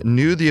Brian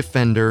knew the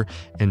offender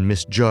and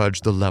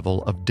misjudged the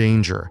level of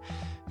danger.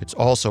 It's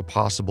also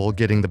possible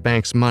getting the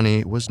bank's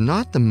money was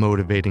not the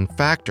motivating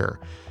factor.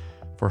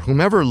 For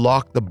whomever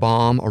locked the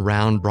bomb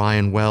around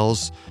Brian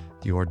Wells,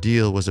 the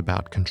ordeal was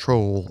about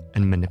control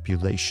and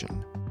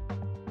manipulation.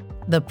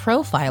 The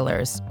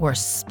profilers were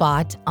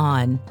spot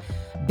on.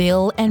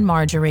 Bill and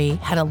Marjorie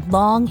had a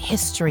long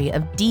history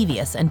of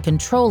devious and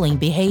controlling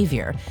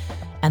behavior,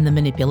 and the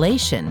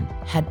manipulation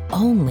had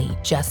only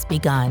just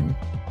begun.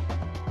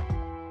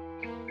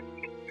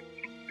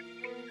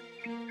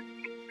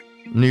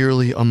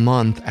 Nearly a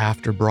month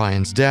after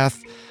Brian's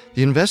death,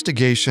 the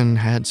investigation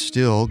had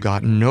still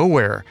gotten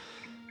nowhere.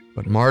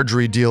 But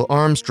Marjorie Deal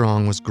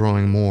Armstrong was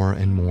growing more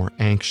and more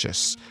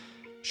anxious.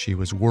 She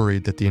was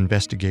worried that the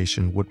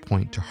investigation would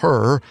point to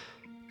her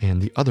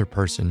and the other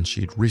person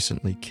she'd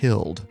recently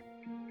killed.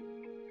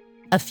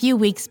 A few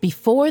weeks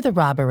before the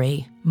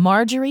robbery,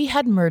 Marjorie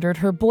had murdered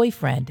her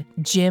boyfriend,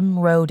 Jim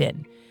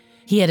Roden.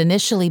 He had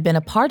initially been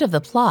a part of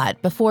the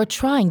plot before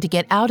trying to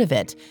get out of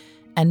it,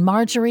 and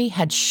Marjorie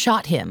had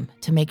shot him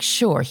to make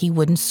sure he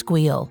wouldn't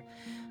squeal.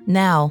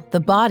 Now, the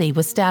body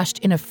was stashed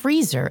in a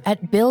freezer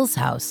at Bill's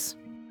house.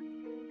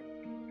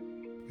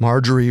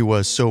 Marjorie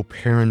was so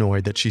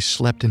paranoid that she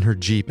slept in her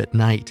Jeep at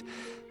night,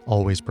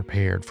 always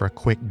prepared for a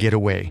quick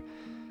getaway.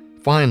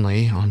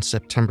 Finally, on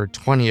September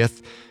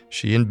 20th,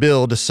 she and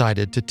Bill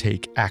decided to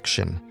take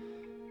action.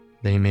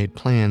 They made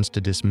plans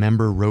to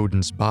dismember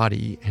Roden's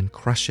body and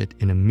crush it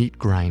in a meat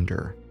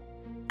grinder.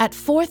 At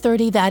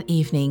 4:30 that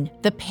evening,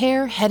 the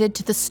pair headed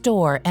to the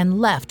store and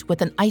left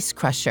with an ice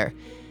crusher.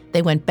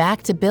 They went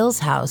back to Bill's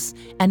house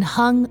and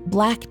hung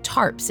black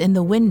tarps in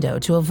the window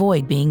to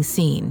avoid being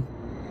seen.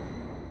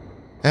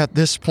 At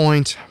this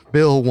point,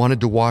 Bill wanted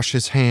to wash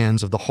his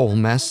hands of the whole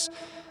mess.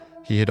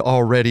 He had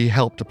already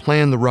helped to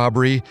plan the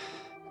robbery,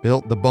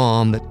 built the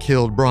bomb that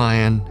killed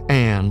Brian,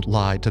 and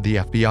lied to the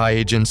FBI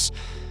agents,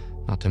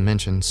 not to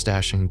mention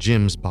stashing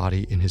Jim's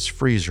body in his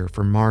freezer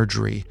for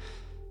Marjorie.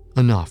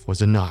 Enough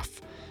was enough.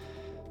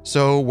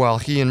 So while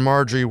he and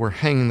Marjorie were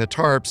hanging the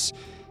tarps,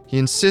 he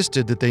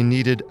insisted that they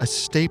needed a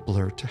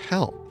stapler to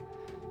help.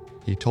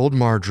 He told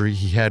Marjorie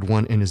he had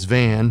one in his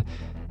van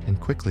and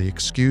quickly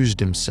excused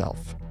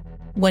himself.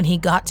 When he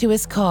got to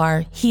his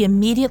car, he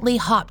immediately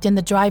hopped in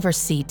the driver's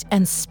seat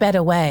and sped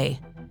away.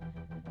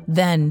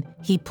 Then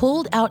he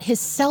pulled out his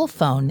cell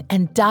phone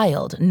and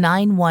dialed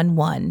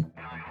 911.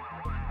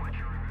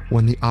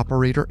 When the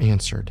operator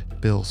answered,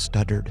 Bill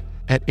stuttered.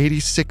 At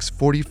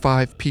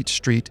 8645 Peach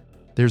Street,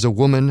 there's a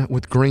woman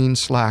with green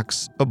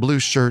slacks, a blue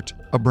shirt,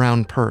 a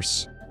brown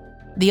purse.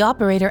 The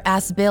operator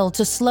asked Bill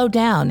to slow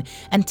down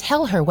and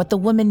tell her what the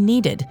woman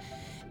needed.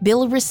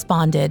 Bill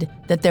responded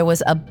that there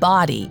was a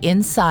body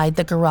inside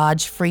the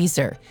garage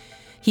freezer.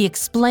 He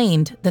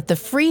explained that the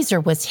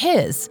freezer was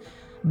his,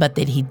 but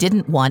that he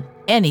didn't want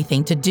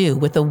anything to do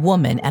with the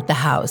woman at the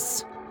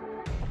house.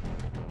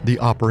 The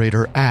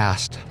operator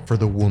asked for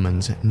the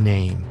woman's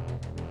name.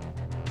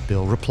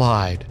 Bill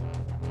replied,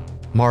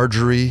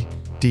 Marjorie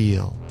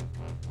Deal,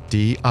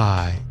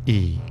 D-I-E-H-L.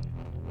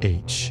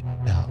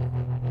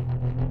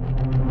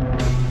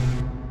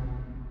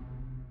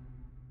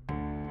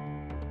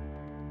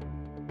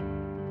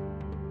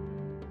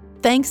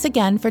 Thanks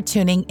again for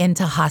tuning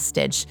into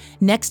Hostage.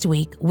 Next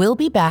week, we'll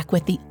be back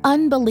with the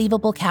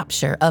unbelievable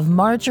capture of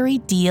Marjorie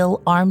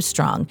Deal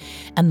Armstrong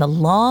and the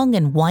long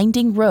and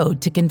winding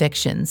road to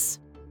convictions.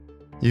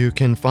 You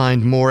can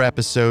find more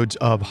episodes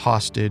of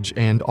Hostage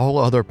and all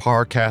other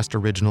Parcast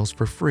originals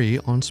for free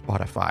on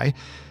Spotify.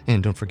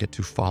 And don't forget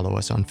to follow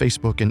us on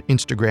Facebook and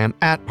Instagram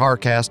at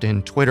Parcast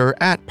and Twitter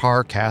at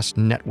Parcast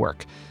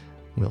Network.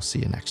 We'll see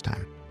you next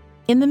time.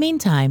 In the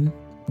meantime,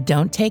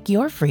 don't take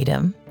your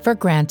freedom for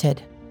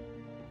granted.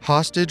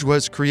 Hostage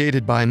was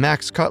created by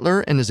Max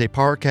Cutler and is a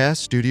Parcast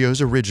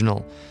Studios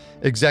original.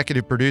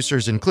 Executive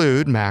producers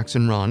include Max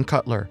and Ron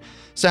Cutler.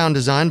 Sound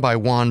design by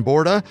Juan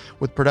Borda,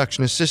 with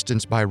production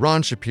assistance by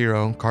Ron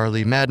Shapiro,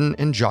 Carly Madden,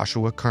 and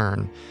Joshua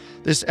Kern.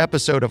 This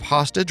episode of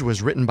Hostage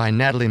was written by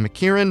Natalie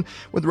McKieran,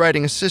 with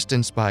writing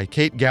assistance by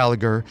Kate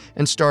Gallagher,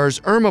 and stars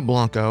Irma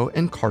Blanco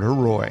and Carter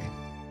Roy.